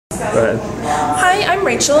Go ahead. Hi, I'm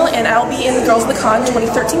Rachel, and I'll be in the Girls of the Con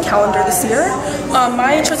 2013 calendar this year.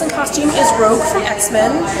 My chosen costume is Rogue from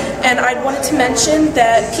X-Men, and I wanted to mention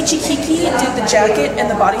that Peachy Kiki did the jacket and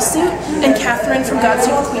the bodysuit, and Catherine from God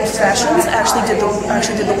Save the Queen's Fashions actually did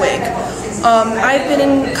the wig. I've been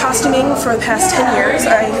in costuming for the past 10 years.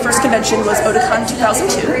 My first convention was Otakon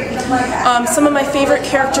 2002. Some of my favorite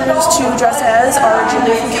characters to dress as are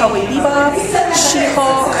Julia from Cowboy Bebop,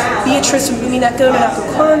 She-Hulk, Beatrice from Umineko no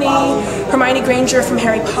Nakokoni, Hermione Granger from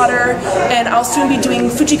Harry Potter, and I'll soon be doing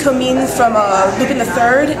Fujiko Min from Lupin the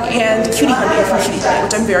Third and Cutie Honey from Cutie Honey,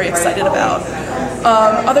 which I'm very excited about.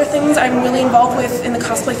 Other things I'm really involved with in the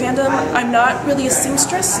cosplay fandom, I'm not really a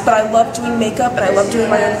seamstress, but I love doing makeup and I love doing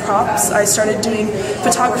my own props. I started doing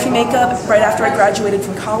photography makeup right after I graduated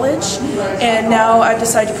from college, and now I've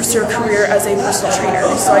decided to pursue a career as a personal trainer.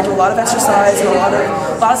 So I do a lot of exercise and a lot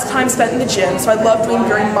of time spent in the gym, so I love doing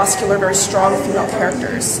very muscular, very strong female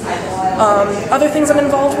characters. Other things I'm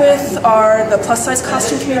involved with are the plus-size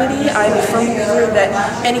costume community. I'm a firm believer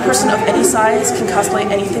that any person of any size can cosplay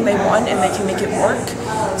anything they want and they can make it work.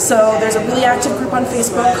 So there's a really active group on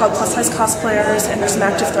Facebook called Plus Size Cosplayers, and there's some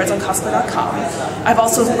active threads on cosplay.com. I've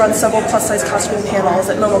also run several plus-size costuming panels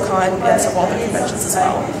at MomoCon and several other conventions as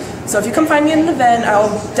well. So if you come find me at an event, I'll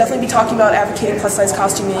definitely be talking about advocating plus-size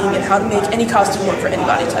costuming and how to make any costume work for any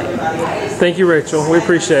body type. Thank you, Rachel. We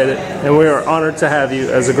appreciate it, and we are honored to have you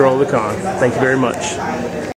as a Girl of the Con. Thank you very much.